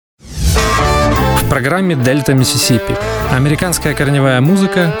программе «Дельта Миссисипи». Американская корневая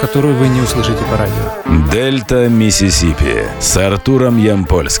музыка, которую вы не услышите по радио. «Дельта Миссисипи» с Артуром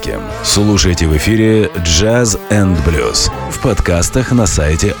Ямпольским. Слушайте в эфире «Джаз энд блюз» в подкастах на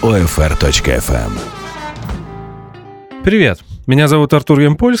сайте OFR.FM. Привет! Меня зовут Артур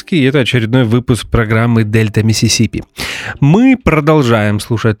Ямпольский, и это очередной выпуск программы «Дельта Миссисипи». Мы продолжаем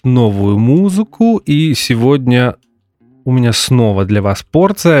слушать новую музыку, и сегодня у меня снова для вас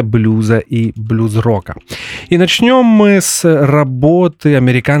порция блюза и блюз-рока. И начнем мы с работы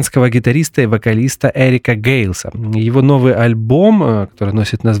американского гитариста и вокалиста Эрика Гейлса. Его новый альбом, который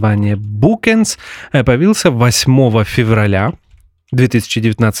носит название «Bookends», появился 8 февраля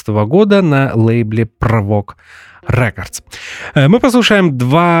 2019 года на лейбле Provoke Records. Мы послушаем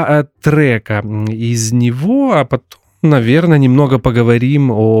 2 трека из него, а потом, наверное, немного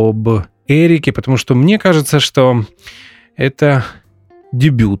поговорим об Эрике, потому что мне кажется, что это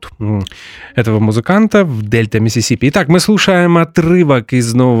дебют этого музыканта в Дельта Миссисипи. Итак, мы слушаем отрывок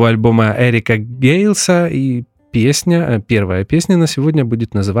из нового альбома Эрика Гейлса, и первая песня на сегодня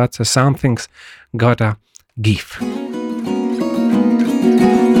будет называться «Something's Gotta Give».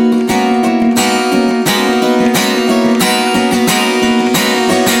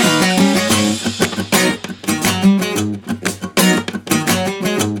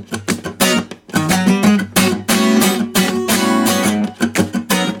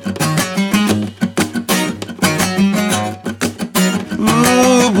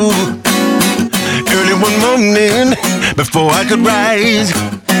 Before I could rise,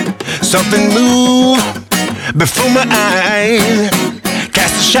 something moved before my eyes,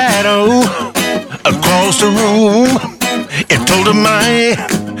 cast a shadow across the room. It told of my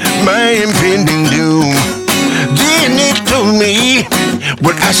impending doom. Then it told me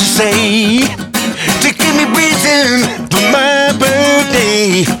what I should say to give me reason for my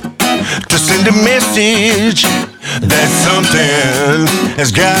birthday, to send a message that something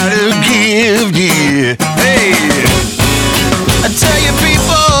has gotta give, yeah. Hey, I tell you,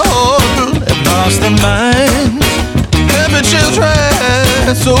 people have lost their minds. Every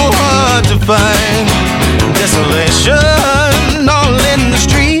children so hard to find. Desolation all in the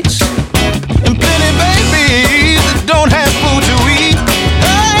streets, and plenty babies that don't have food to eat.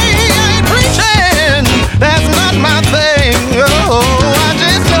 I ain't preaching, that's not my thing. Oh, I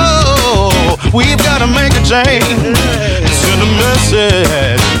just know we've gotta make a change. Send a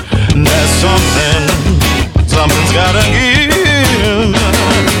message that something's gotta give.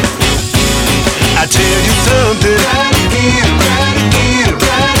 I tell you something,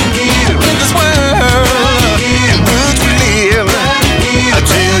 in this world in which we live, I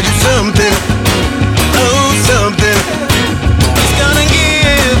tell you something, oh something, it's gonna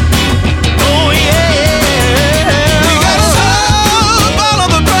give, oh yeah. We gotta solve all of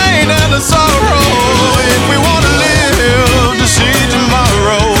the pain and the sorrow if we wanna live to see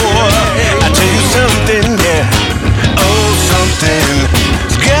tomorrow. I tell you something, yeah, oh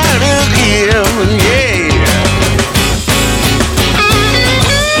something's gotta give, yeah.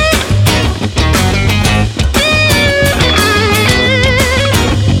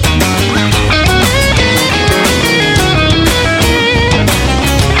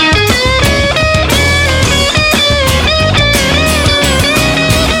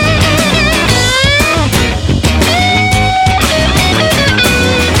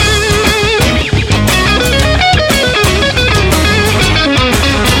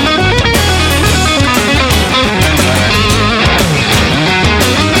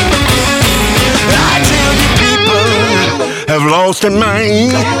 Have lost their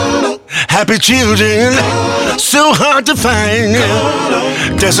mind. Happy children, so hard to find.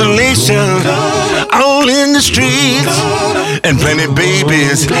 Desolation all in the streets, and plenty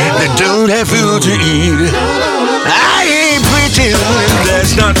babies that don't have food to eat. I ain't preaching,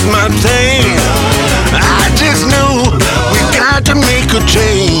 that's not my thing. I just know we got to make a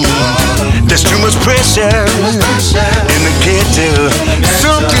change. There's too much pressure in the kettle.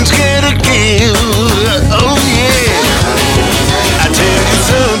 Something's gotta give. Oh yeah. I tell you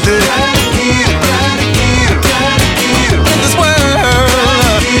something, in this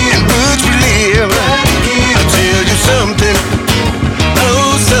world in which we live, I tell you something,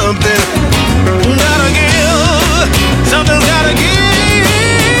 oh something, gotta give, something's gotta give.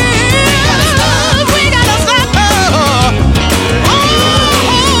 We gotta stop, oh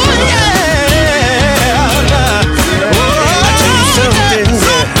yeah. I tell you something.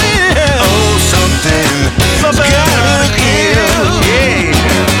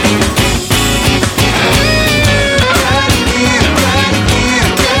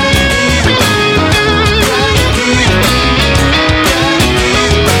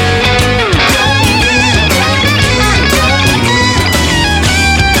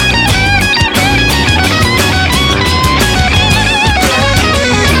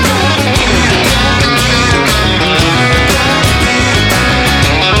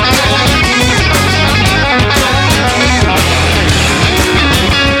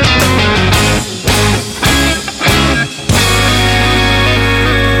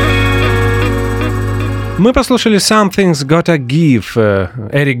 Мы послушали Something's Gotta Give.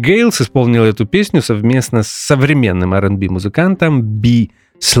 Эрик Гейлс исполнил эту песню совместно с современным R&B-музыкантом Би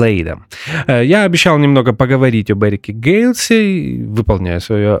Слейдом. Я обещал немного поговорить об Эрике Гейлсе, выполняю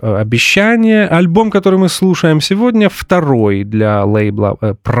свое обещание. Альбом, который мы слушаем сегодня, второй для лейбла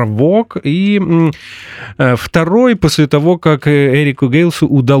Провок, и второй после того, как Эрику Гейлсу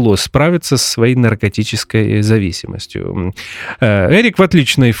удалось справиться с своей наркотической зависимостью. Эрик в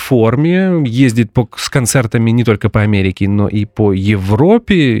отличной форме, ездит с концертами не только по Америке, но и по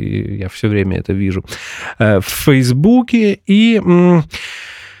Европе, я все время это вижу в Фейсбуке, и...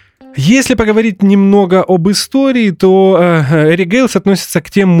 Если поговорить немного об истории, то Эрик Гейлс относится к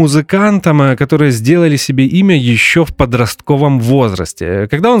тем музыкантам, которые сделали себе имя еще в подростковом возрасте.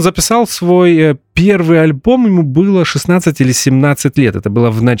 Когда он записал свой первый альбом, ему было 16 или 17 лет. Это было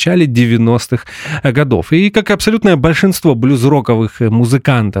в начале 90-х годов. И как абсолютное большинство блюз-роковых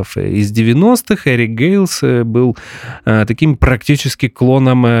музыкантов из 90-х, Эрик Гейлс был таким практически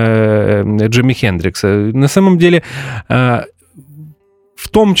клоном Джимми Хендрикса. На самом деле... В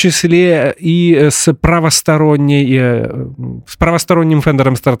том числе и с правосторонним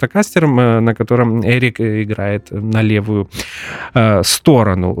Фендером Стратокастером, на котором Эрик играет на левую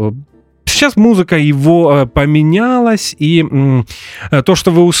сторону. Сейчас музыка его поменялась, и то,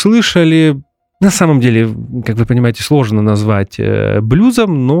 что вы услышали, на самом деле, как вы понимаете, сложно назвать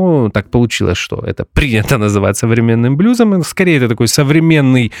блюзом, но так получилось, что это принято называть современным блюзом. Скорее, это такой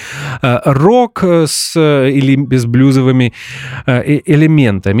современный рок или с блюзовыми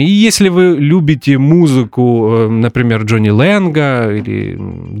элементами. И если вы любите музыку, например, Джонни Лэнга или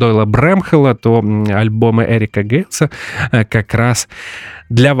Дойла Брэмхелла, то альбомы Эрика Гейлса как раз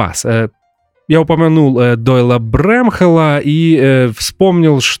для вас. Я упомянул Дойла Брэмхелла и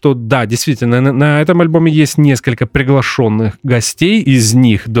вспомнил, что да, действительно, на этом альбоме есть несколько приглашенных гостей, из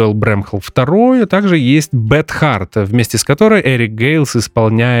них Дойл Брэмхелл II, а также есть Бет Харт, вместе с которой Эрик Гейлс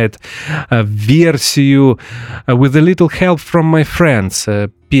исполняет версию «With a little help from my friends»,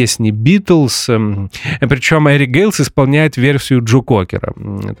 песни Битлз, причем Эрик Гейлс исполняет версию Джо Кокера.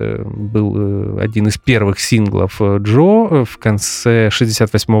 Это был один из первых синглов Джо в конце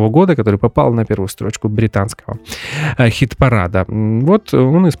 1968 года, который попал на первую строчку британского хит-парада. Вот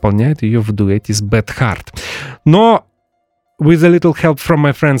он исполняет ее в дуэте с Бет Харт. Но With a little help from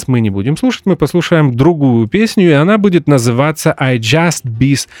my friends мы не будем слушать, мы послушаем другую песню, и она будет называться I Just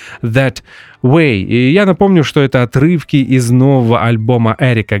Be That Way. И я напомню, что это отрывки из нового альбома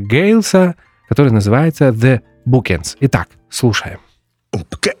Эрика Гейлса, который называется The Bookends. Итак, слушаем.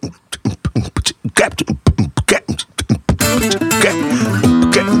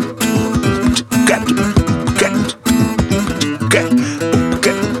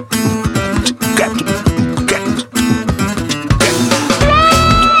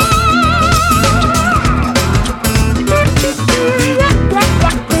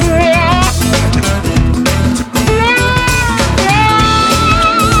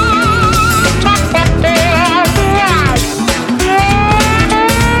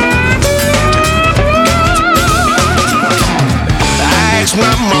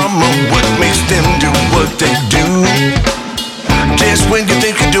 When you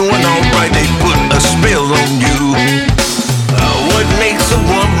think you're doing all right, they put a spell on you. What makes a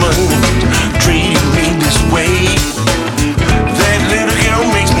woman treat me this way? That little girl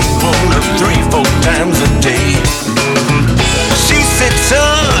makes me wanna 3-4 times a day. She said,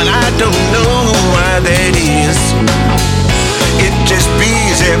 son, I don't know why that is. It just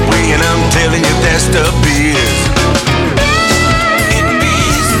bees that way, and I'm telling you that's the biz.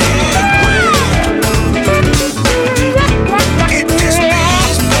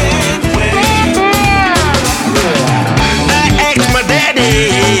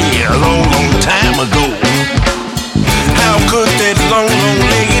 A long, long time ago. How could that long,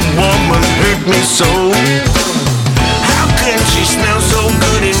 long-legged woman hurt me so? How can she smell so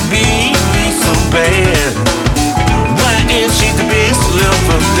good and be so bad? Why is she the best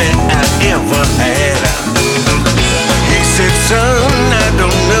lover that I ever had? He said, son, I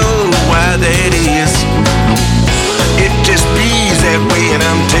don't know why that is. It just bees that way, and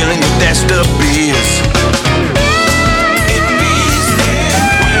I'm telling you that's the biz.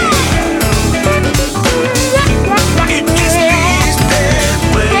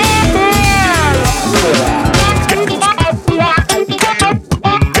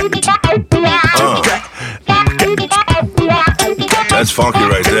 That's funky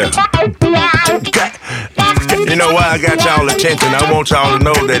right there. You know why I got y'all attention? I want y'all to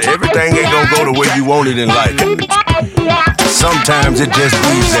know that everything ain't gonna go the way you want it in life. Sometimes it just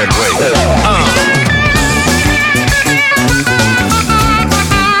bees that way.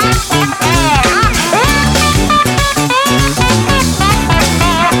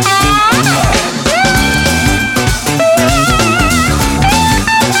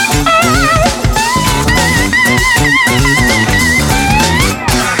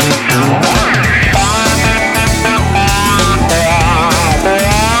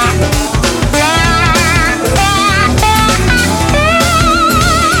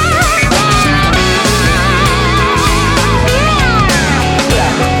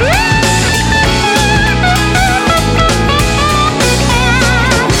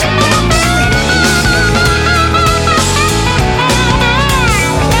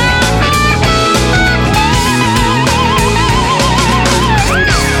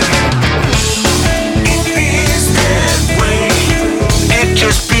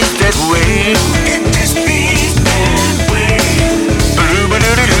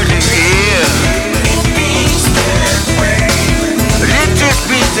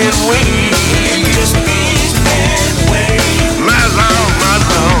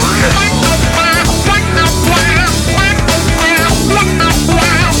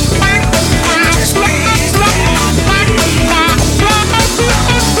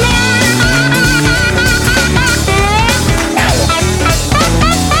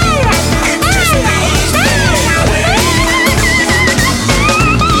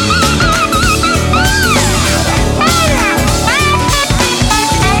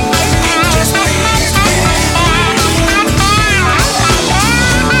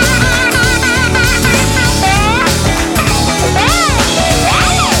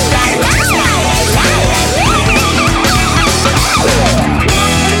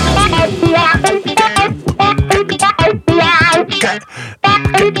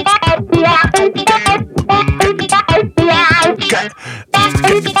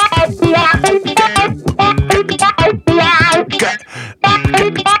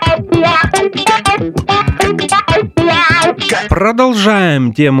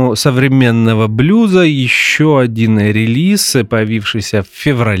 Продолжаем тему современного блюза. Еще один релиз, появившийся в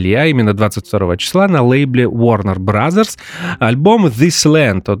феврале, а именно 22 числа на лейбле Warner Brothers. Альбом This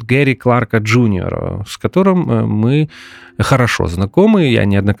Land от Гэри Кларка Джуниора, с которым мы хорошо знакомы. Я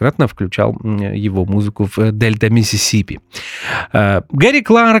неоднократно включал его музыку в Дельта Миссисипи. Гэри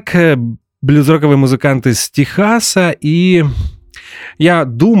Кларк — блюз-роковый музыкант из Техаса, и я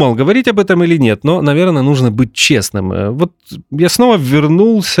думал, говорить об этом или нет, но, наверное, нужно быть честным. Вот я снова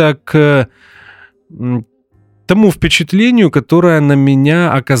вернулся к тому впечатлению, которое на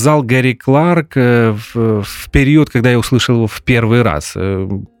меня оказал Гэри Кларк в период, когда я услышал его в первый раз.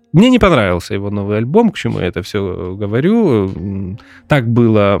 Мне не понравился его новый альбом, к чему я это все говорю. Так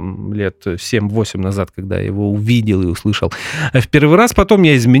было лет 7-8 назад, когда я его увидел и услышал в первый раз. Потом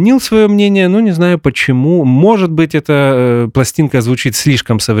я изменил свое мнение, но не знаю почему. Может быть, эта пластинка звучит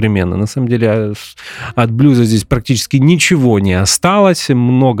слишком современно. На самом деле от блюза здесь практически ничего не осталось.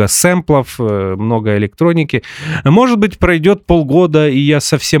 Много сэмплов, много электроники. Может быть, пройдет полгода, и я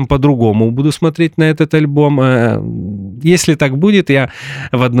совсем по-другому буду смотреть на этот альбом. Если так будет, я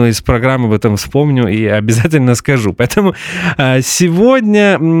в одной из программ об этом вспомню и обязательно скажу. Поэтому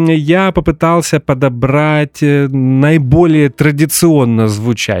сегодня я попытался подобрать наиболее традиционно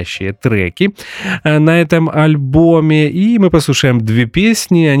звучащие треки на этом альбоме, и мы послушаем две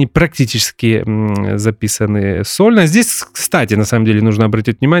песни. Они практически записаны сольно. Здесь, кстати, на самом деле нужно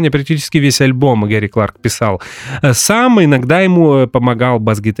обратить внимание, практически весь альбом Гэри Кларк писал сам. Иногда ему помогал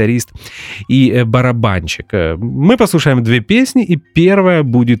бас-гитарист и барабанщик. Мы послушаем две песни, и первая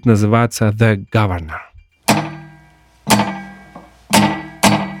будет называться «The Governor».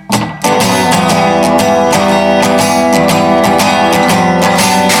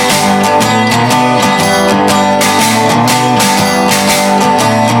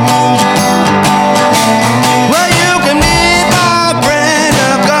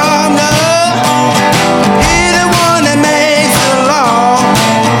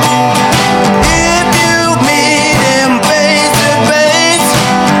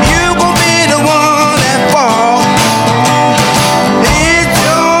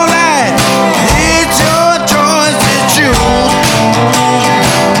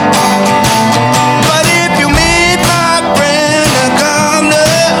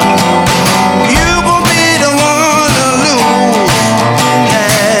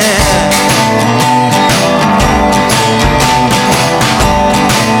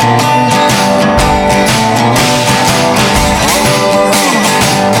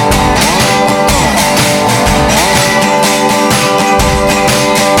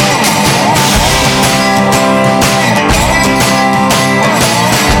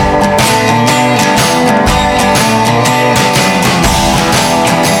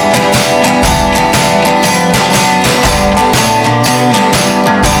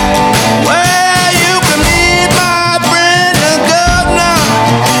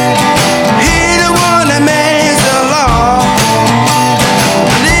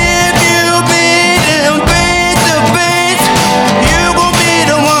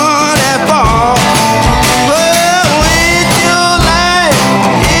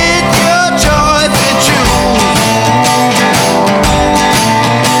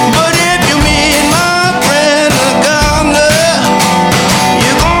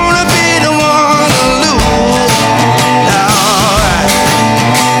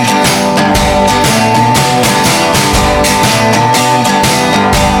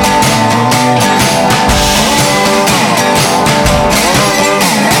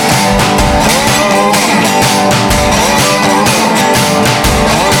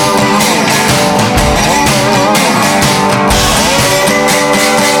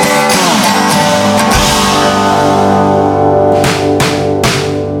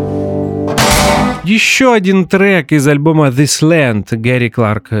 Еще один трек из альбома This Land Гэри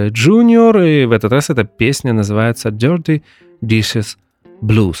Кларк Jr. И в этот раз эта песня называется Dirty Dishes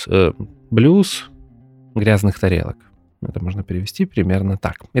Blues. Блюз грязных тарелок. Это можно перевести примерно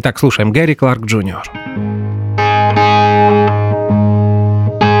так. Итак, слушаем Гэри Кларк Jr.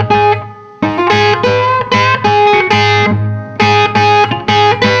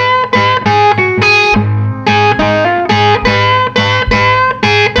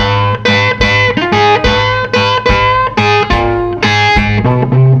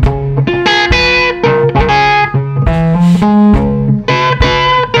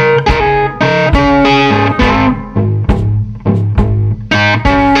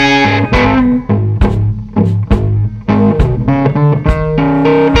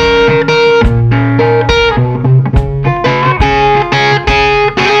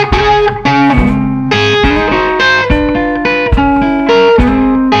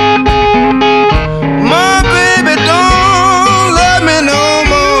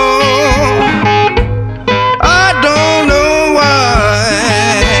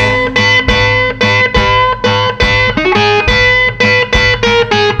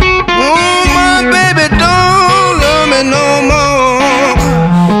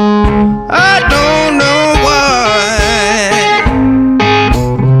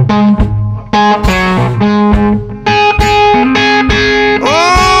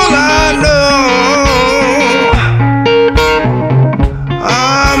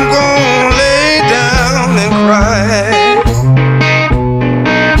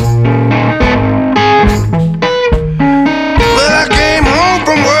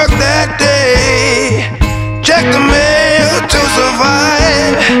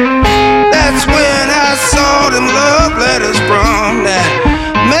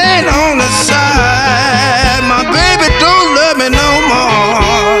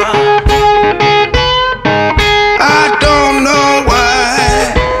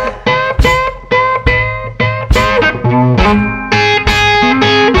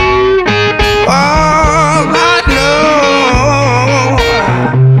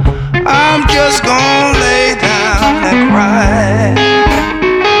 just gonna lay down and cry.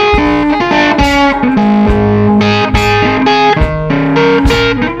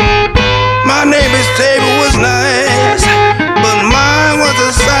 My neighbor's table was nice, but mine was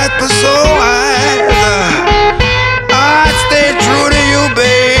a sight for sore eyes. I'd stay true to you,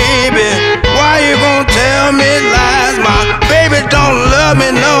 baby. Why you gonna tell me lies? My baby don't love me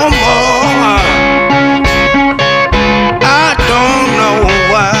no more. I don't know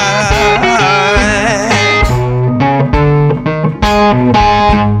why.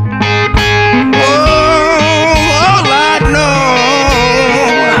 Oh, all I know,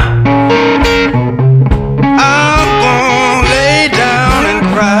 I'm gonna lay down and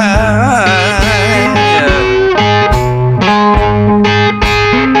cry.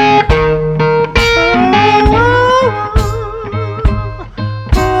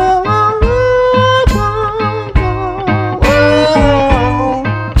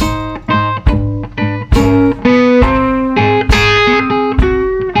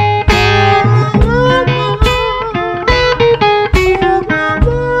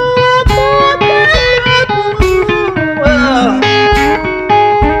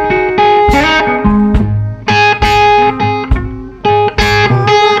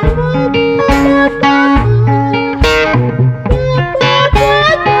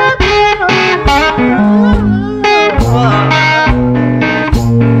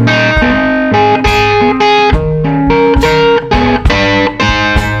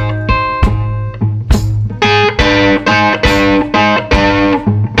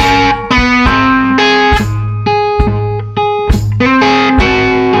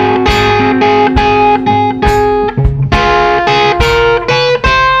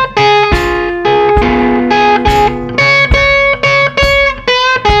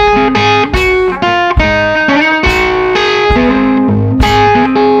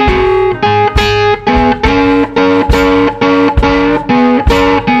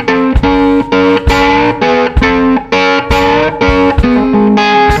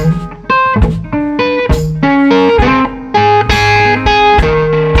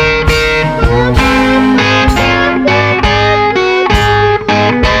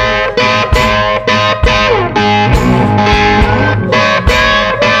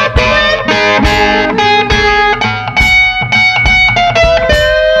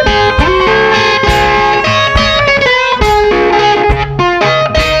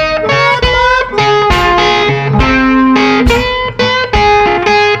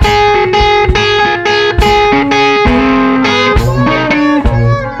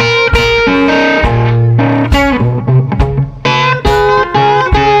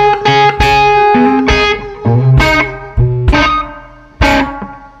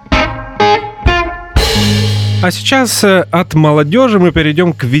 А сейчас от молодежи мы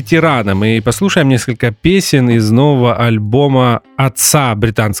перейдем к ветеранам и послушаем несколько песен из нового альбома отца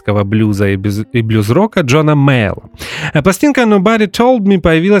британского блюза и блюз-рока Джона Мейла. Пластинка Nobody Told Me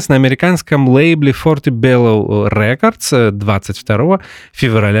появилась на американском лейбле Forte Bello Records 22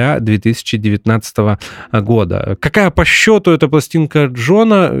 февраля 2019 года. Какая по счету эта пластинка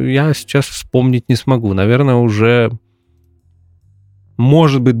Джона, я сейчас вспомнить не смогу. Наверное, уже,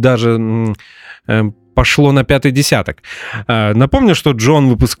 может быть, даже пошло на 5-й десяток. Напомню, что Джон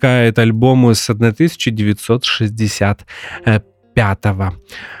выпускает альбомы с 1965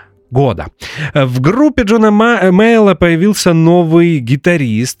 года. В группе Джона Мейла появился новый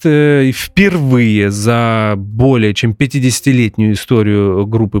гитарист. Впервые за более чем 50-летнюю историю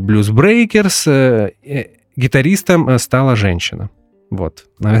группы Blues Breakers гитаристом стала женщина. Вот.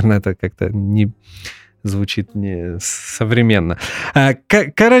 Наверное, это как-то не звучит не современно.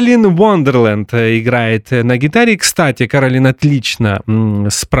 Каролин Вондерленд играет на гитаре. Кстати, Каролин отлично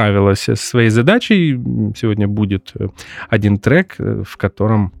справилась со своей задачей. Сегодня будет один трек, в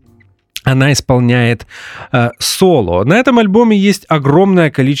котором она исполняет соло. На этом альбоме есть огромное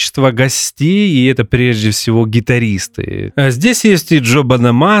количество гостей, и это прежде всего гитаристы. Здесь есть и Джо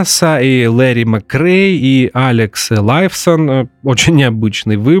Бонамасса, и Лэри Макрей, и Алекс Лайфсон. Очень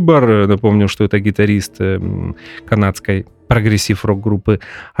необычный выбор. Напомню, что это гитарист канадской прогрессив-рок-группы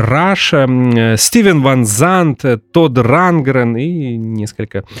Rush, Стивен Ван Зант, Тодд Рангрен и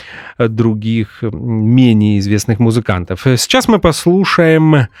несколько других менее известных музыкантов. Сейчас мы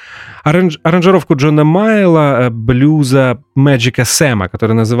послушаем аранжировку Джона Майла блюза Мэджика Сэма,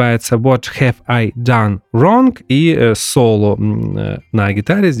 который называется What Have I Done Wrong, и соло на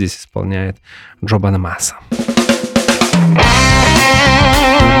гитаре здесь исполняет Джо Бонамасса.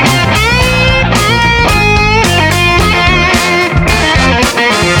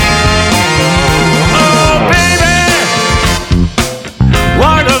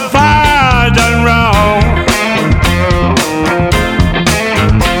 What have I done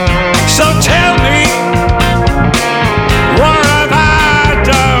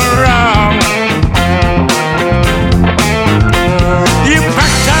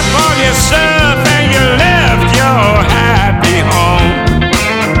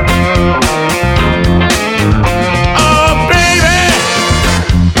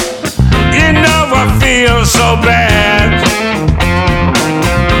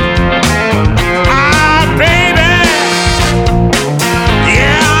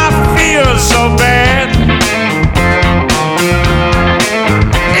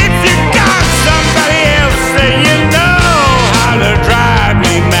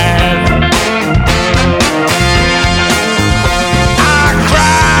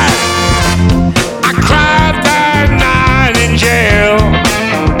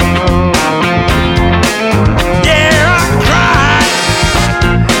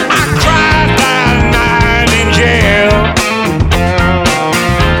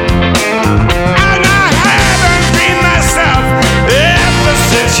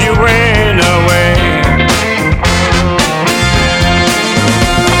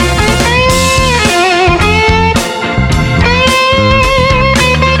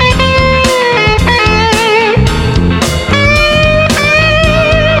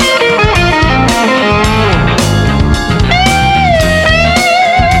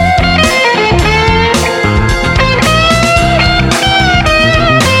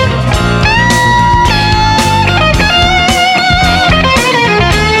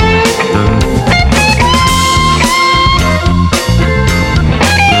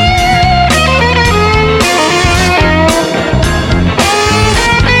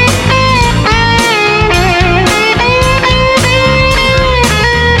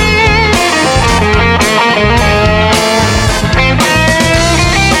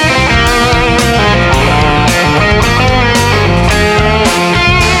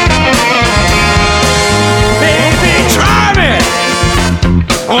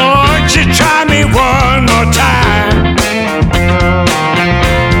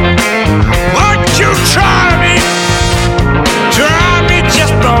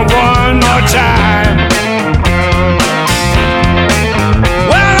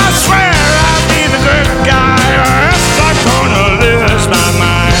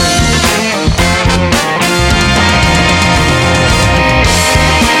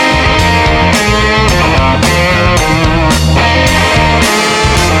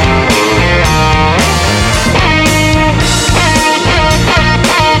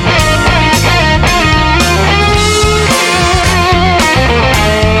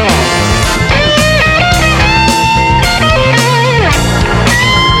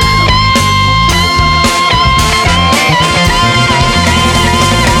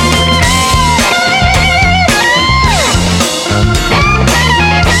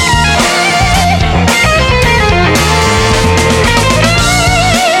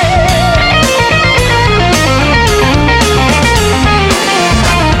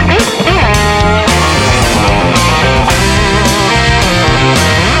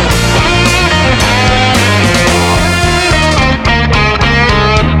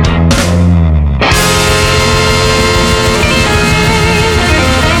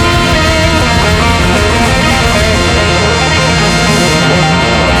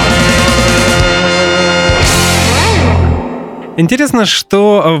Интересно,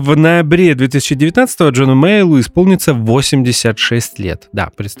 что в ноябре 2019-го Джону Мейлу исполнится 86 лет. Да,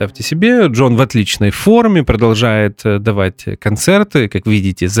 представьте себе, Джон в отличной форме, продолжает давать концерты, как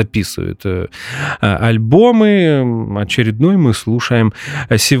видите, записывает альбомы. Очередной мы слушаем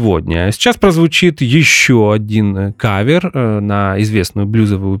сегодня. Сейчас прозвучит еще один кавер на известную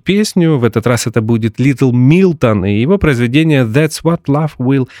блюзовую песню. В этот раз это будет Little Milton и его произведение «That's what love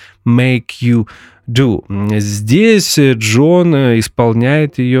will make you do». Здесь Джон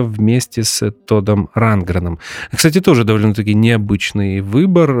исполняет ее вместе с Тоддом Рангреном. Кстати, тоже довольно-таки необычный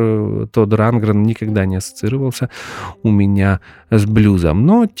выбор. Тодд Рангрен никогда не ассоциировался у меня с блюзом.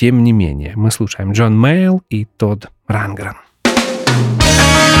 Но, тем не менее, мы слушаем Джон Мейл и Тодд Рангрен.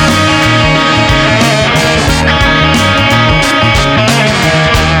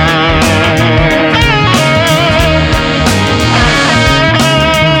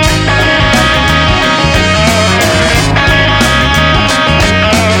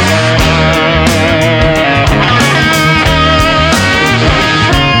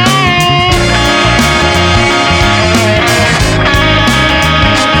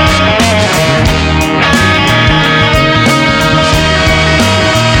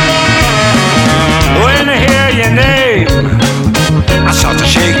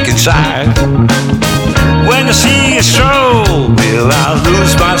 Inside. When I see you stroll, will I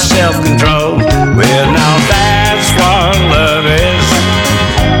lose my self-control? Well, now that's what love is.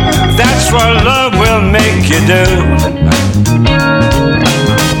 That's what love will make you do.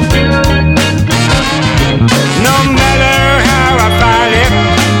 No matter how I fight it,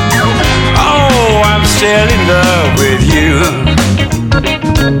 oh, I'm still in love with you.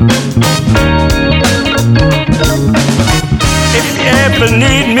 If you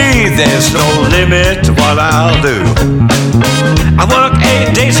need me, there's no limit to what I'll do. I work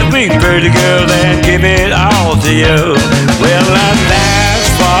 8 days a week, pretty girl, and give it all to you. Well, that's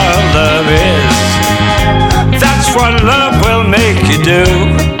what love is. That's what love will make you do.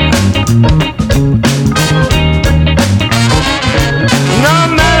 No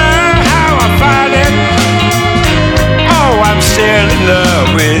matter how I fight it, oh, I'm still in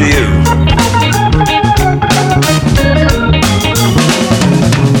love with you.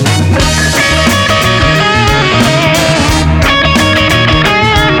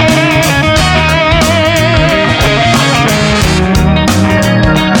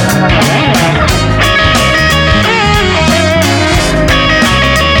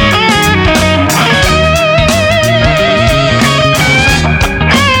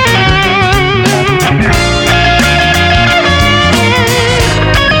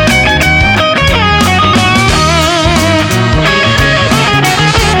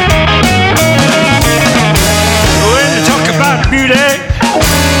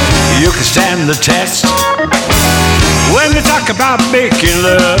 Stand the test. When you talk about making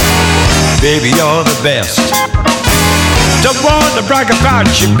love, baby, you're the best. Don't want to brag about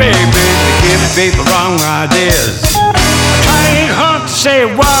you, baby, to give people wrong ideas. Trying hard to say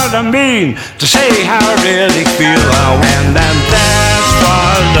what I mean, to say how I really feel. And that's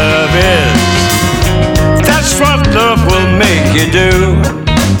what love is. That's what love will make you do.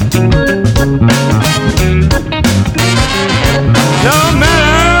 No matter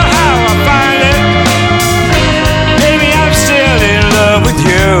with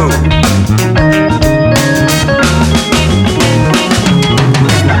you.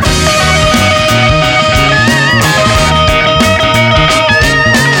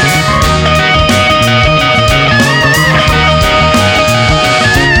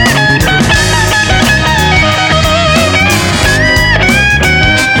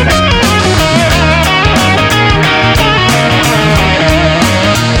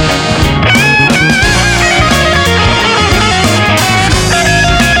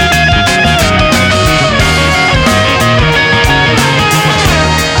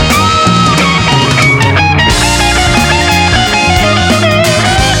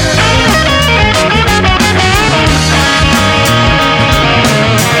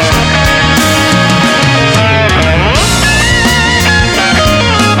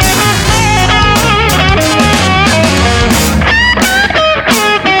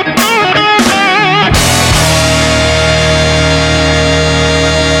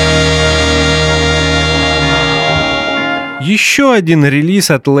 Еще один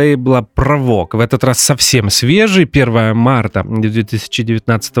релиз от лейбла «Провок». В этот раз совсем свежий, 1 марта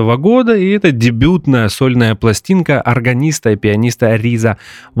 2019 года, и это дебютная сольная пластинка органиста и пианиста Риза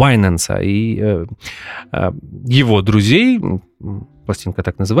Вайнанса и его друзей, пластинка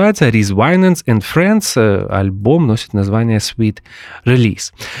так называется, Reese Winans and Friends, альбом носит название Sweet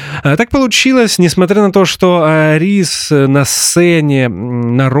Release. Так получилось, несмотря на то, что Рис на сцене,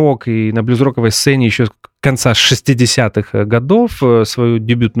 на рок и на блюз-роковой сцене еще конца 60-х годов, свою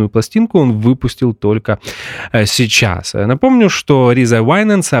дебютную пластинку он выпустил только сейчас. Напомню, что Риза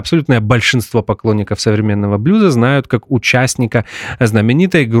Уайнанса абсолютное большинство поклонников современного блюза знают как участника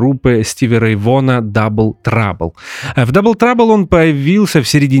знаменитой группы Стиви Рэй Вона Double Trouble. В Double Trouble он появился в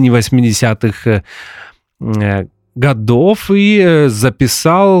середине 80-х годов и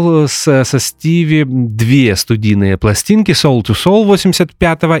записал со Стиви 2 студийные пластинки Soul to Soul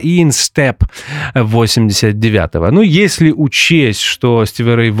 85-го и In Step 89-го. Ну, если учесть, что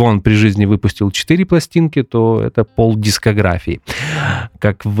Стиви Рэй Вон при жизни выпустил 4 пластинки, то это полдискографии,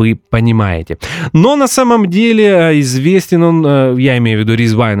 как вы понимаете. Но на самом деле известен он, я имею в виду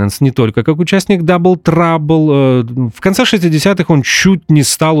Риз Вайнанс, не только как участник Double Trouble. В конце 60-х он чуть не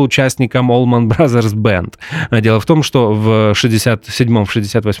стал участником Allman Brothers Band. Дело в том, что в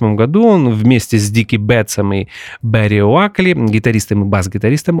 67-68 году он вместе с Дики Бетсом и Берри Оакли, гитаристом и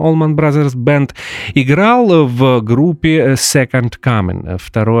бас-гитаристом Allman Brothers Band, играл в группе Second Coming,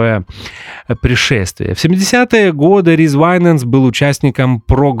 второе пришествие. В 70-е годы Риз Вайнанс был участником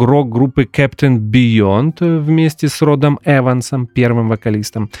прог-рок группы Captain Beyond вместе с Родом Эвансом, первым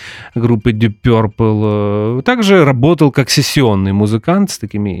вокалистом группы Deep Purple. Также работал как сессионный музыкант с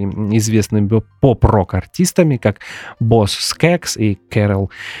такими известными поп-рок-артистами, как Босс Скекс и Кэрол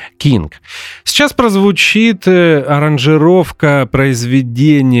Кинг. Сейчас прозвучит аранжировка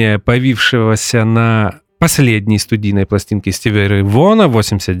произведения, появившегося на последней студийной пластинке Стиви Рэй Вона в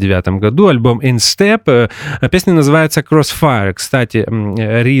 89 году, альбом In Step. Песня называется Crossfire. Кстати,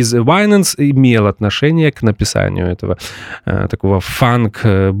 Риз Вайнанс имел отношение к написанию этого такого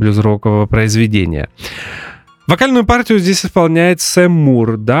фанк-блюз-рокового произведения. Вокальную партию здесь исполняет Сэм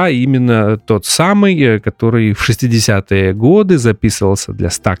Мур, да, именно тот самый, который в 60-е годы записывался для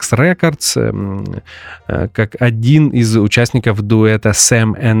Stax Records как один из участников дуэта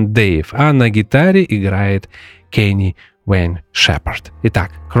Sam and Dave, а на гитаре играет Кенни Уэйн Шепард.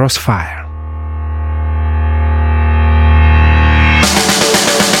 Итак, Crossfire.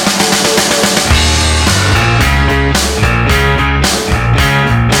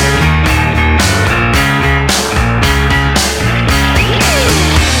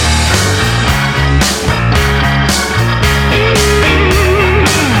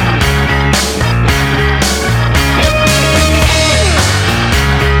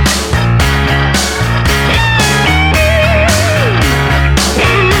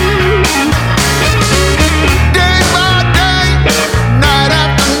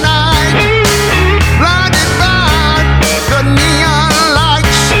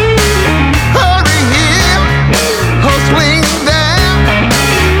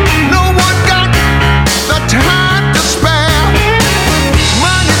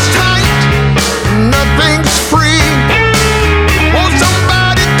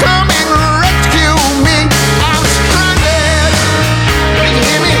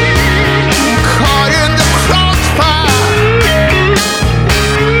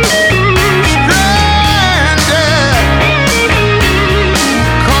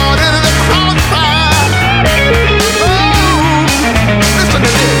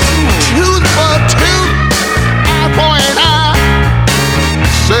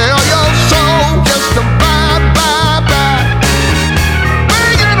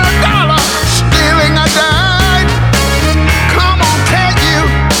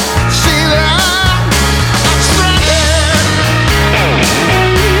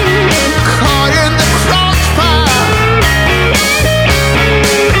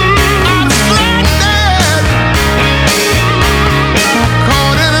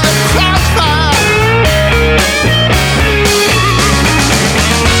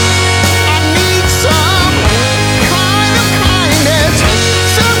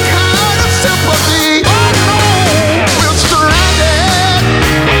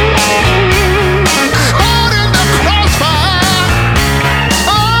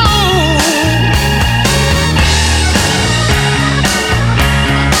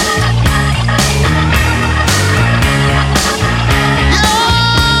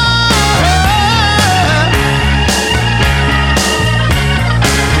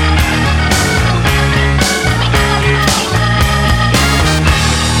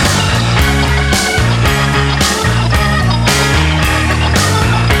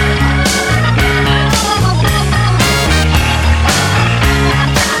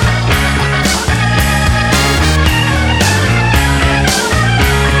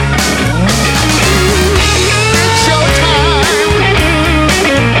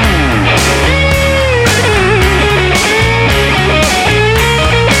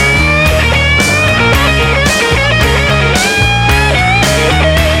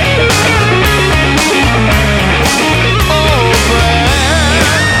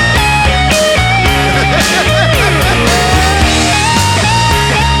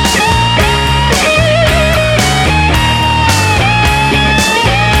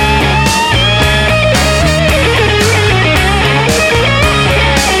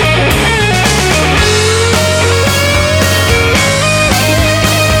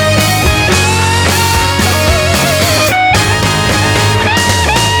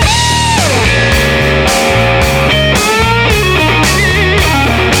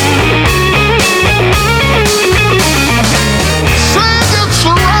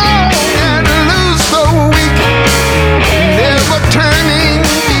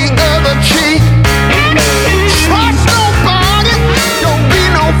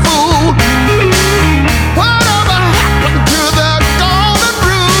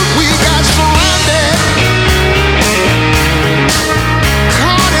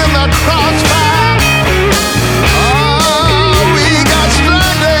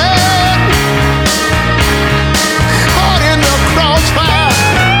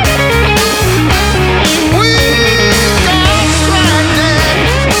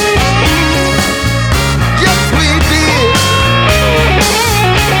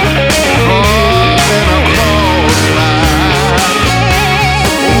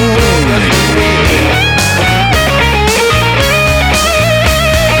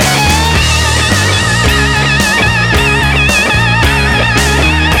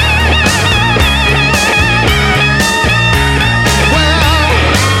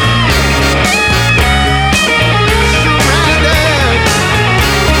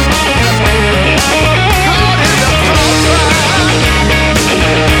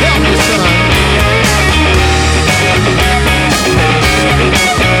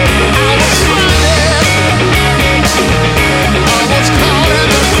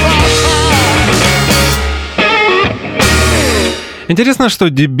 Интересно, что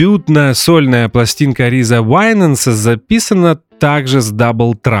дебютная сольная пластинка Риза Уайнанса записана также с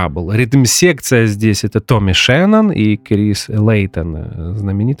Double Trouble. Ритм-секция здесь это Томми Шеннон и Крис Лейтон,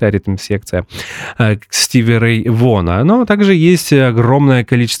 знаменитая ритм-секция Стиви Рэй Вона. Но также есть огромное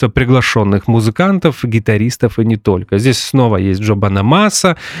количество приглашенных музыкантов, гитаристов и не только. Здесь снова есть Джо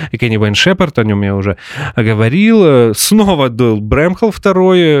Бонамасса и Кенни Вейн Шепард, о нем я уже говорил. Снова Дойл Брэмхелл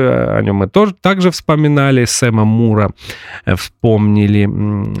второй, о нем мы тоже также вспоминали. Сэма Мура вспомнили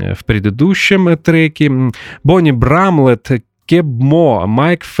в предыдущем треке. Бонни Брамлетт, Кеб Мо,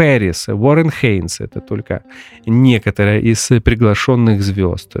 Майк Феррис, Уоррен Хейнс. Это только некоторые из приглашенных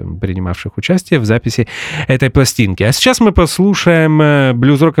звезд, принимавших участие в записи этой пластинки. А сейчас мы послушаем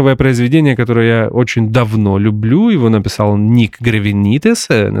блюз-роковое произведение, которое я очень давно люблю. Его написал Ник Гравинитес.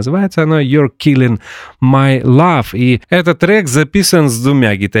 Называется оно «You're Killing My Love». И этот трек записан с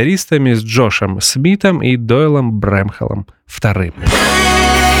двумя гитаристами, с Джошем Смитом и Дойлом Брэмхеллом вторым.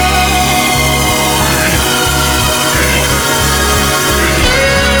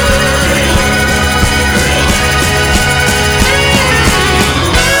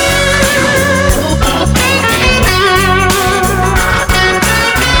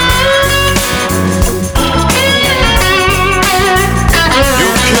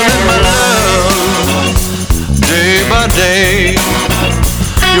 Day.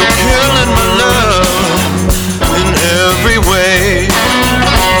 You're killing my love in every way.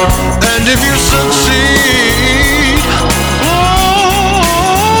 And if you succeed, oh,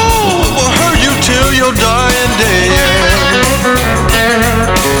 it will hurt you till your dying day.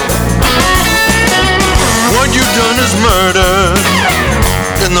 What you've done is murder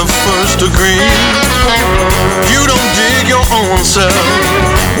in the first degree. You don't dig your own self.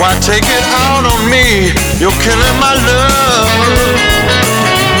 Why take it out on me? You're killing my love.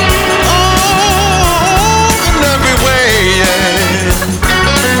 Oh, in every way, yeah.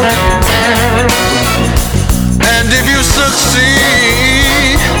 And if you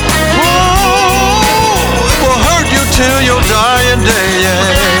succeed, oh, it will hurt you till your dying day, yeah.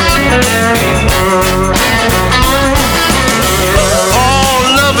 Oh,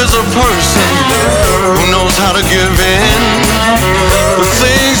 love is a person who knows how to give in. The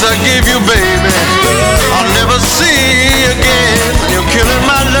things I give you, baby, I'll never see again. You're killing my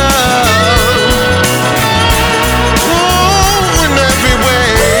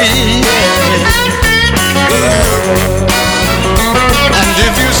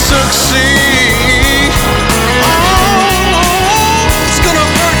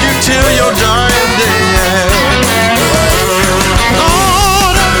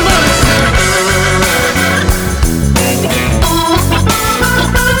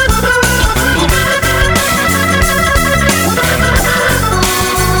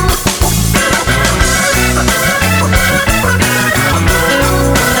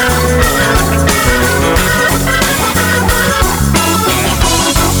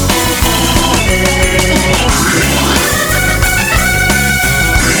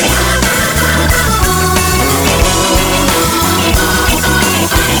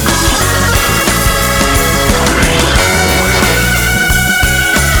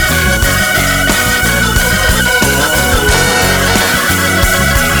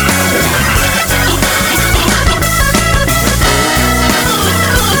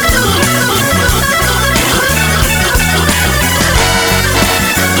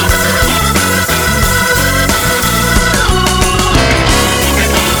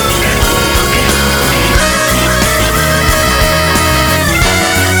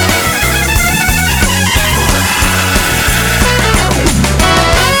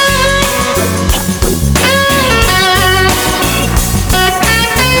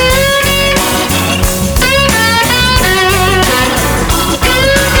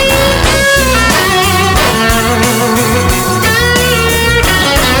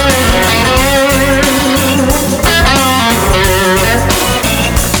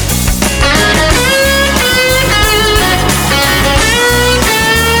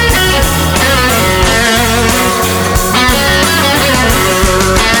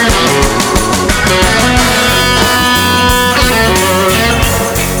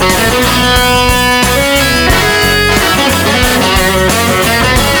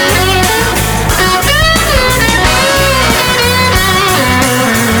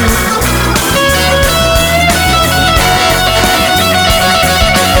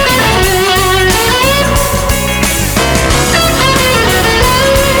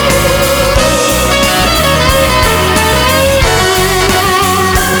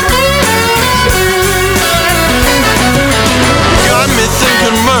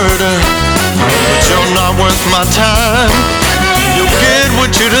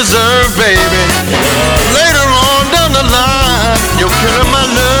that you deserve, baby. Later on down the line, you're killing my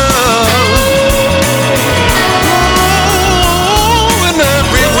love. Oh, in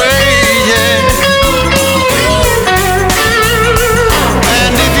every way, yeah.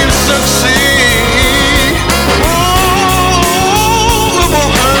 And if you succeed, oh, it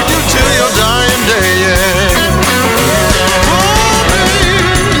won't hurt you till your dying day, yeah.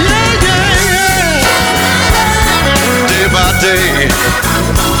 Day.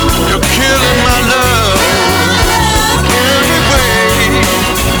 You're killing my love every way,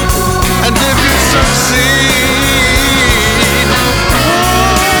 and if you succeed, oh,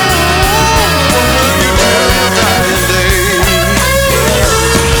 you till your dying day.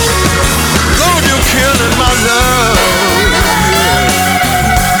 Lord, you're killing my love, yeah.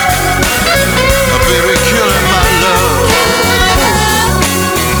 Baby, killing my love.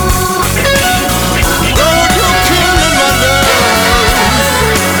 Lord, you're killing my love.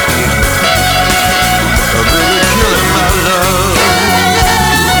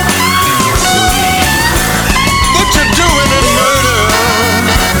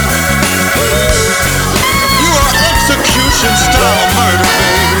 Style murder,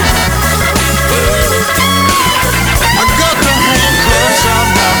 baby. I got the handcuffs out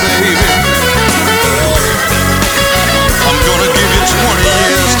now, baby. I'm gonna give you 20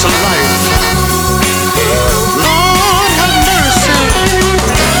 years to life. Lord have mercy.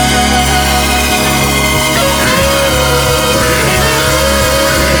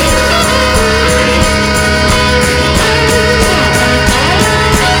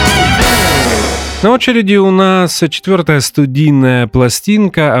 На очереди у нас 4-я студийная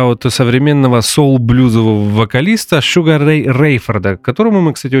пластинка от современного соул-блюзового вокалиста Шугар Рэй Рейфорда, к которому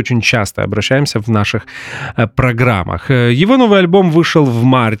мы, кстати, очень часто обращаемся в наших программах. Его новый альбом вышел в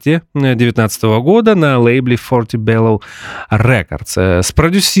марте 2019 года на лейбле Forty Bellow Records.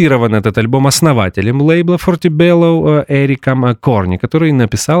 Спродюсирован этот альбом основателем лейбла Forty Bellow Эриком Корни, который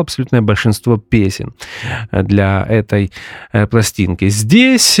написал абсолютное большинство песен для этой пластинки.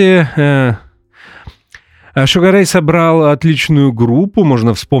 Здесь Шугар Рэй собрал отличную группу,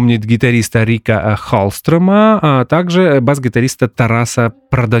 можно вспомнить гитариста Рика Холлстрома, а также бас-гитариста Тараса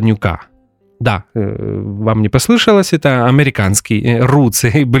Проданюка. Да, вам не послышалось, это американский рутс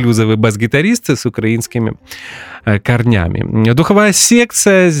и блюзовый бас-гитарист с украинскими корнями. Духовая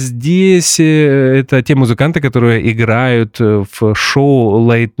секция здесь это те музыканты, которые играют в шоу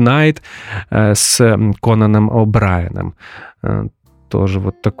Late Night с Конаном О'Брайеном. Тоже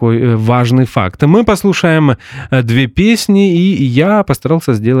вот такой важный факт. Мы послушаем 2 песни, и я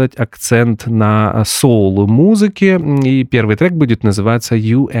постарался сделать акцент на соул-музыке. И первый трек будет называться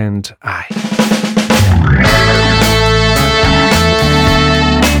 «You and I».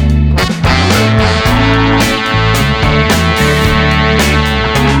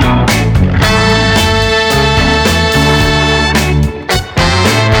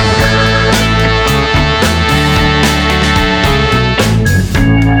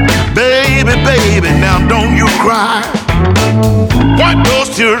 Baby, now don't you cry. Wipe those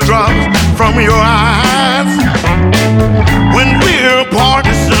teardrops from your eyes. When we're apart,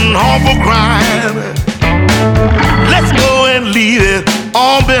 it's an awful crime. Let's go and leave it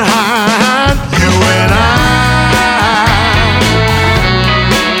all behind. You and I.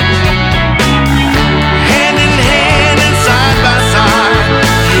 Hand in hand and side by side.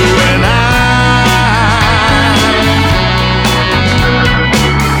 You and I.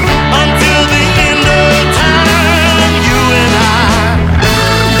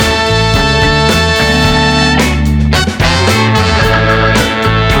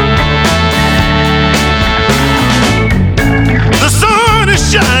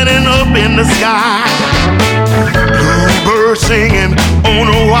 In the sky, bluebird singing on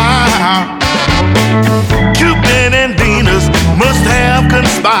a wire. Cupid and Venus must have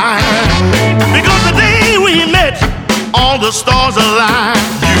conspired, because the day we met, all the stars aligned.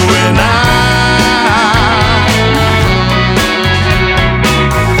 You and I.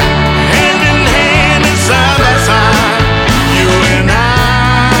 Hand in hand and side by side. You and I.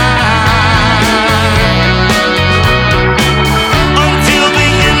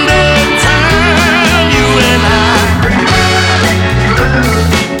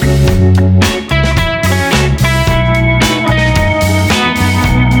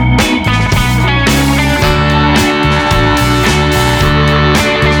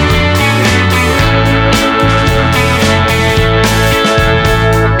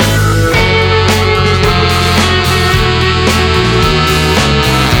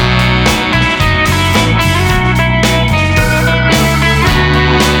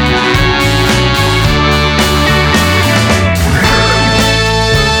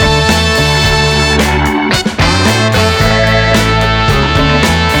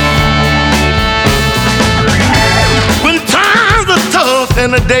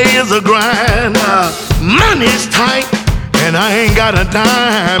 when the day is a grind. Money's tight and I ain't got a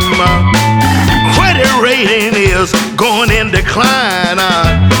dime. Credit rating is going in decline.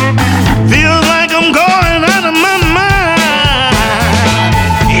 Feels like I'm going out of my mind.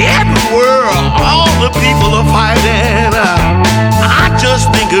 Everywhere, all the people are fighting. I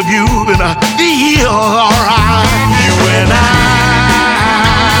just think of you and I feel alright. You and I.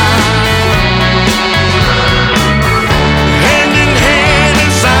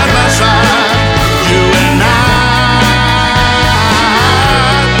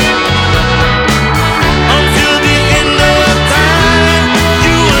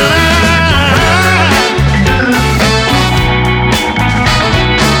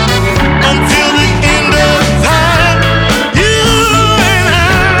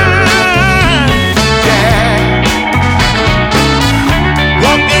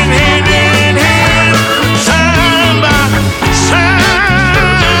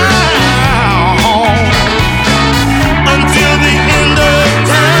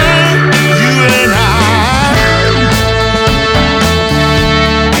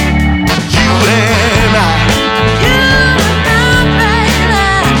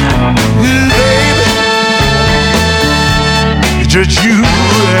 Just you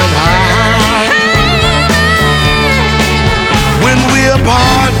and I. When we're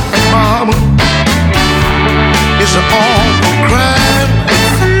apart, mama, it's an awful crime.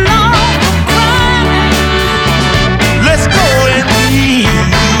 Let's go and leave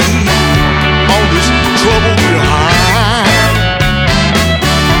all this trouble behind.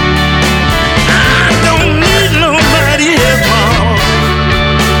 I don't need nobody else, mama,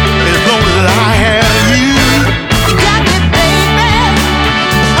 as long as I have you.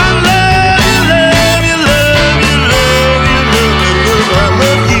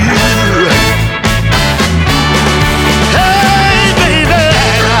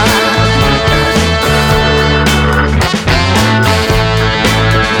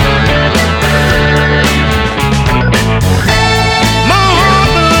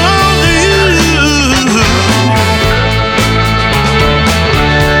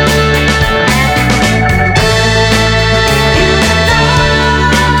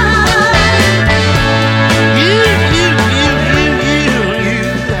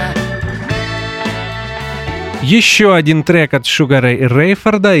 Еще один трек от Sugar Ray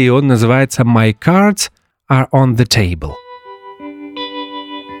Rayford, и он называется «My Cards Are on the Table».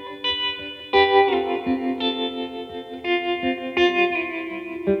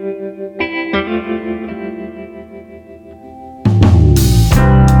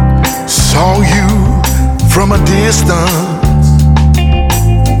 Saw you from a distance,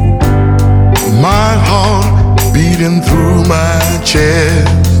 my heart beating through my chest.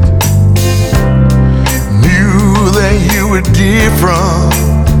 That you were different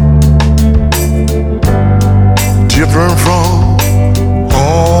from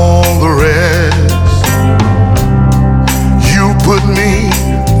all the rest. You put me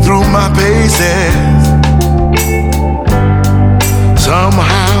through my paces.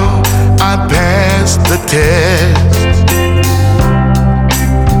 Somehow I passed the test.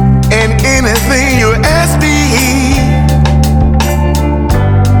 And anything you ask me,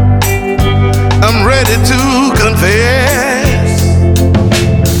 I'm ready to confess.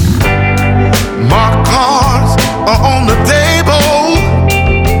 My cards are on the table.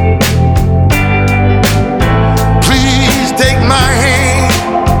 Please take my hand,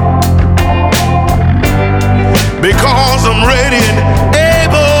 because I'm ready and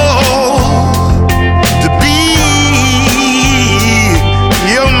able to be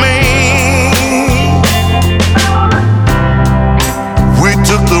your man. We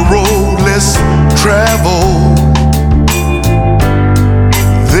took the road less travel.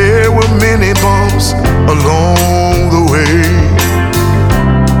 There were many bumps along the way.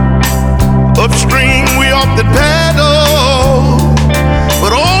 Upstream we often paddle,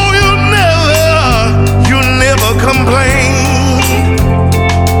 but oh, you never complain.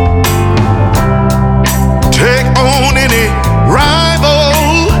 Take on any rival.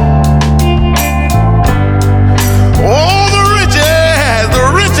 All the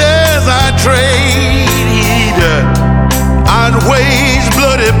riches I trade. I'd wage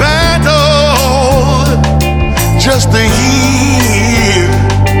bloody battle just to hear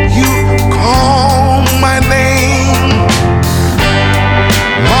you call my name.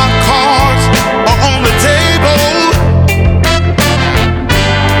 My cards are on the table.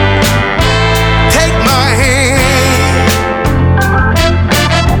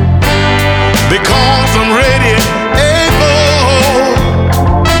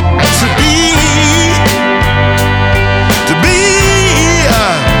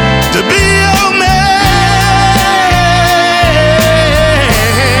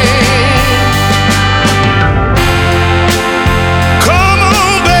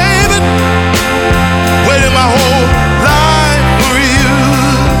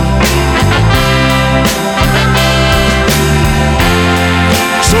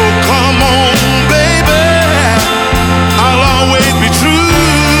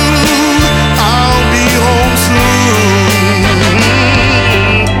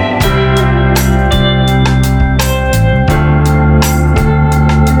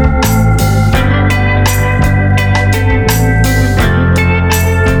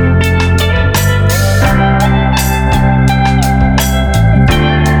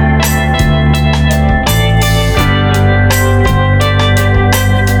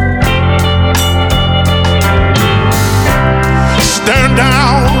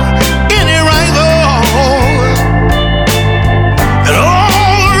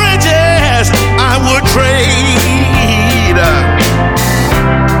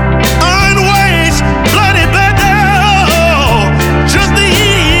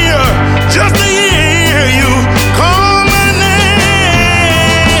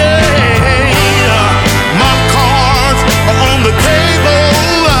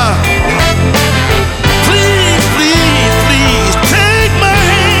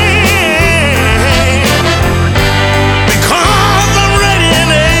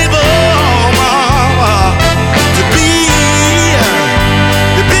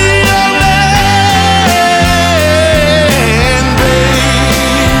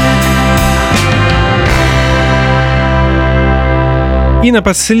 И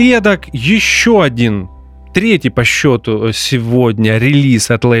напоследок еще один, третий по счету сегодня релиз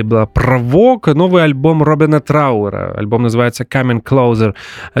от лейбла Provoke, новый альбом Робина Трауэра. Альбом называется Coming Closer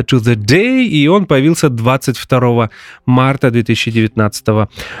to the Day, и он появился 22 марта 2019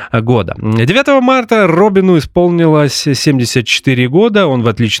 года. 9 марта Робину исполнилось 74 года, он в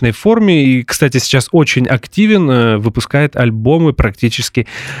отличной форме и, кстати, сейчас очень активен, выпускает альбомы практически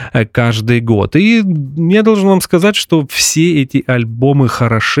каждый год. И я должен вам сказать, что все эти альбомы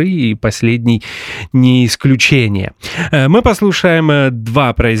хороши, и последний не исключение. Мы послушаем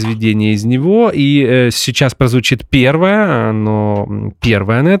два произведения из него, и сейчас прозвучит первое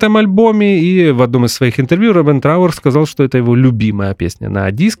на этом альбоме, и в одном из своих интервью Робин Трауэр сказал, что это его любимая песня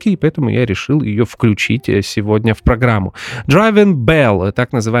на диске, и поэтому я решил ее включить сегодня в программу. Driving Bell,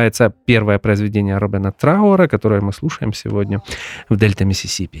 так называется первое произведение Робина Трауэра, которое мы слушаем сегодня в Дельта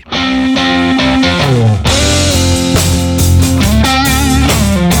Миссисипи.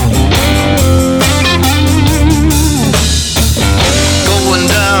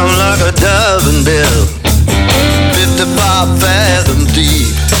 Like a diving bell, 55 fathom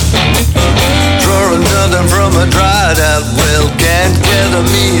deep, drawing nothing from a dried out well. Can't gather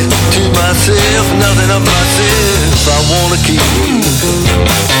me to myself, nothing of myself I wanna keep.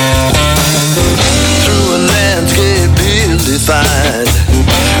 Through a landscape ill-defined,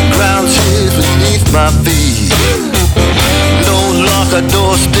 ground shifts beneath my feet. No lock, a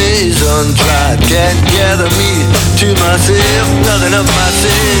door stays untried. Can't gather me to myself, nothing of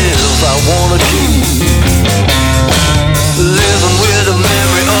myself I wanna keep. Living with the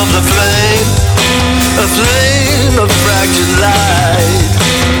memory of the flame, a flame of fractured light.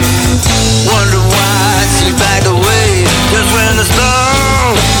 Wonder why she backed away just when the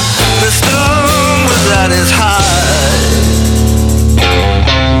storm was at its height.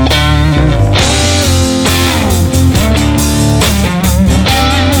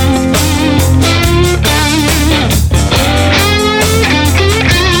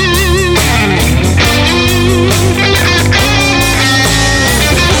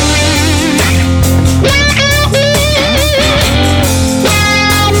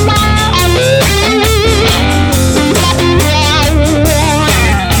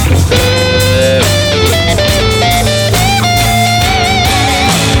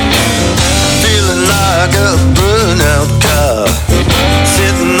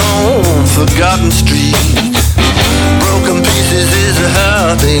 Forgotten street, broken pieces is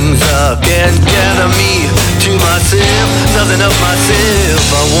how things are. Can't gather me to myself, nothing of myself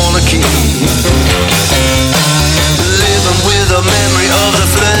I wanna keep. Living with the memory of the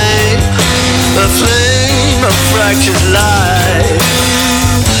flame, a flame of fractured life.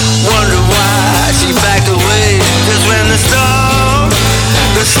 Wonder why she backed away just when the storm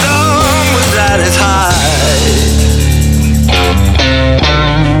was at its height.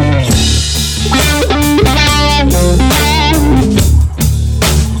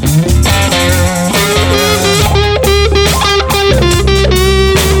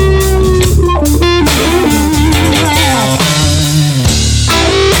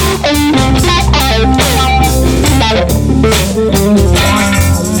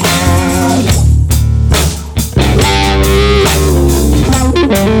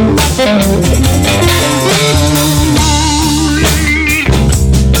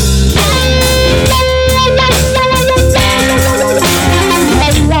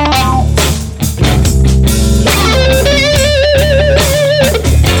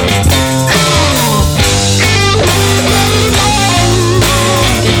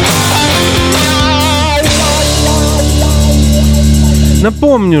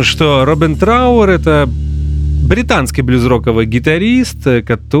 Напомню, что Робин Трауэр — это британский блюз-роковый гитарист,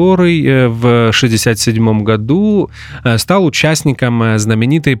 который в 1967 году стал участником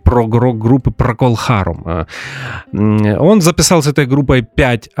знаменитой прог-рок-группы Procol Harum. Он записал с этой группой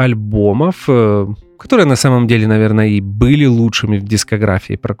 5 альбомов, которые на самом деле, наверное, и были лучшими в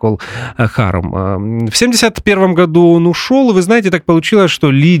дискографии Procol Harum. В 1971 году он ушел, и вы знаете, так получилось, что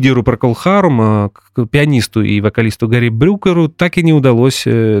лидеру Procol Harum, пианисту и вокалисту Гарри Брюкеру, так и не удалось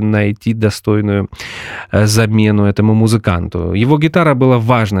найти достойную замену этому музыканту. Его гитара была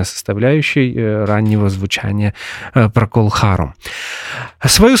важной составляющей раннего звучания Procol Harum.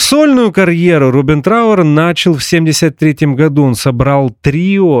 Свою сольную карьеру Робин Трауэр начал в 1973 году. Он собрал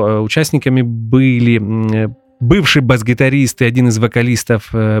трио, участниками были бывший бас-гитарист и один из вокалистов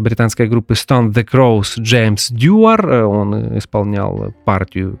британской группы Stone the Crows Джеймс Дьюар. Он исполнял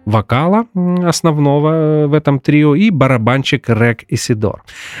партию вокала основного в этом трио, и барабанщик Рэг Исидор.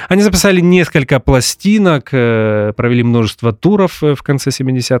 Они записали несколько пластинок, провели множество туров в конце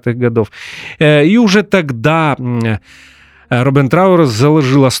 70-х годов. И уже тогда Робин Трауэр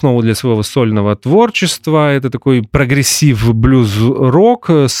заложил основу для своего сольного творчества. Это такой прогрессив блюз-рок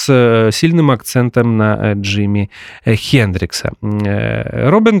с сильным акцентом на Джимми Хендрикса.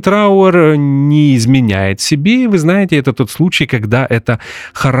 Робин Трауэр не изменяет себе. Вы знаете, это тот случай, когда это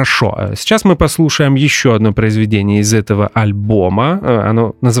хорошо. Сейчас мы послушаем еще одно произведение из этого альбома.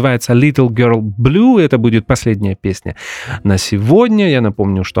 Оно называется Little Girl Blue. Это будет последняя песня на сегодня. Я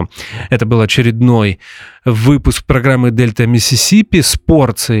напомню, что это был очередной выпуск программы «Дельта Миссисипи» с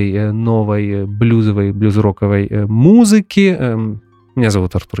порцией новой блюзовой, блюз-роковой музыки. Меня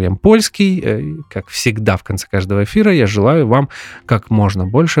зовут Артур Ямпольский. Как всегда в конце каждого эфира я желаю вам как можно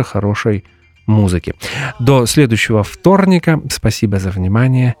больше хорошей музыки. До следующего вторника. Спасибо за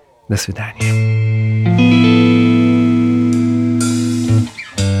внимание. До свидания.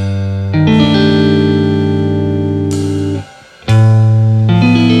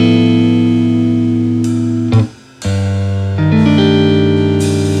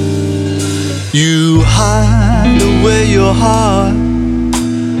 You hide away your heart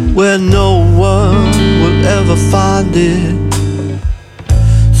where no one will ever find it.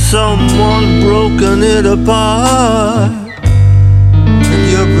 Someone broken it apart,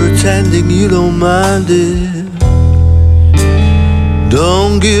 and you're pretending you don't mind it.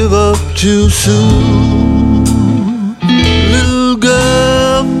 Don't give up too soon, little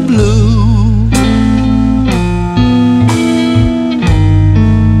girl blue.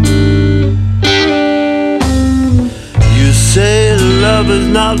 Say love is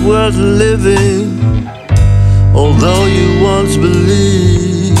not worth living, although you once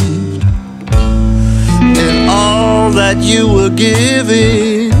believed in all that you were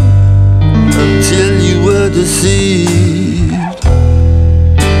giving until you were deceived.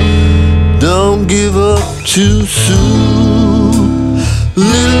 Don't give up too soon,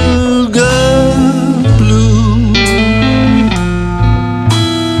 little girl blue.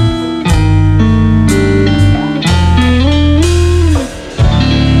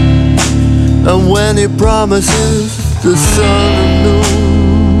 And when he promises the sun and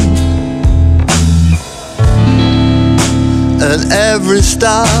moon and every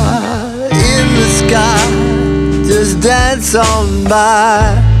star in the sky, just dance on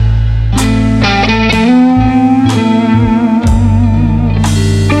by.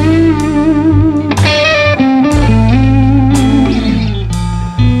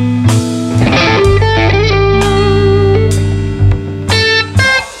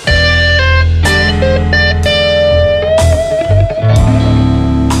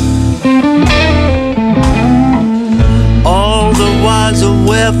 And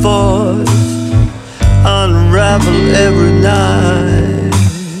wherefores unravel every night.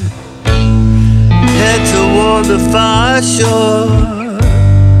 Head toward the far shore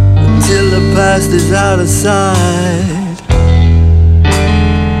until the past is out of sight.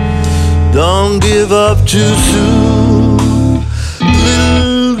 Don't give up too soon,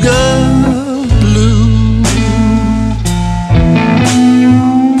 little girl blue.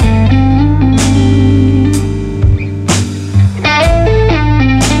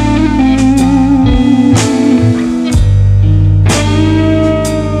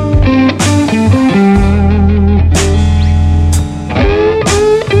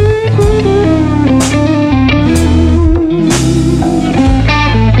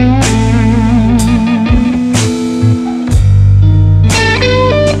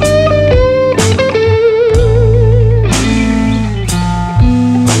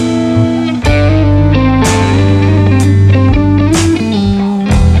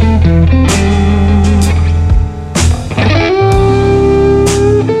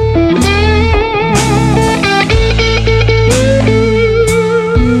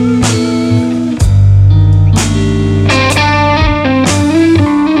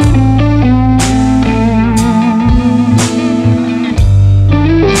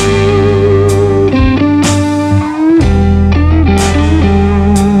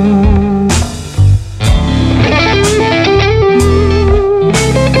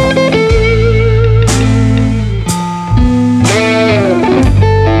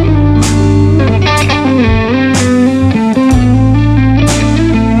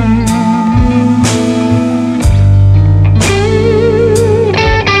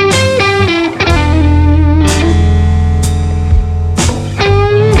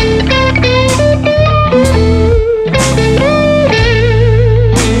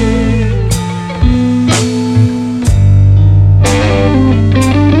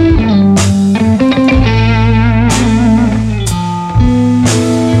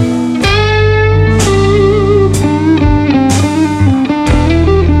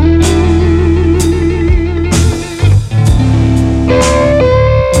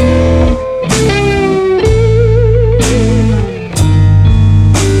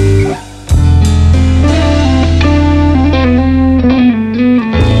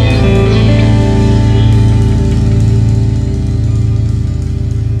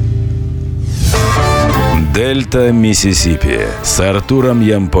 Дельта Миссисипи с Артуром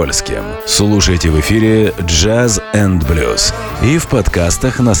Ямпольским. Слушайте в эфире Jazz and Blues и в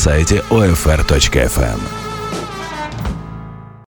подкастах на сайте OFR.FM.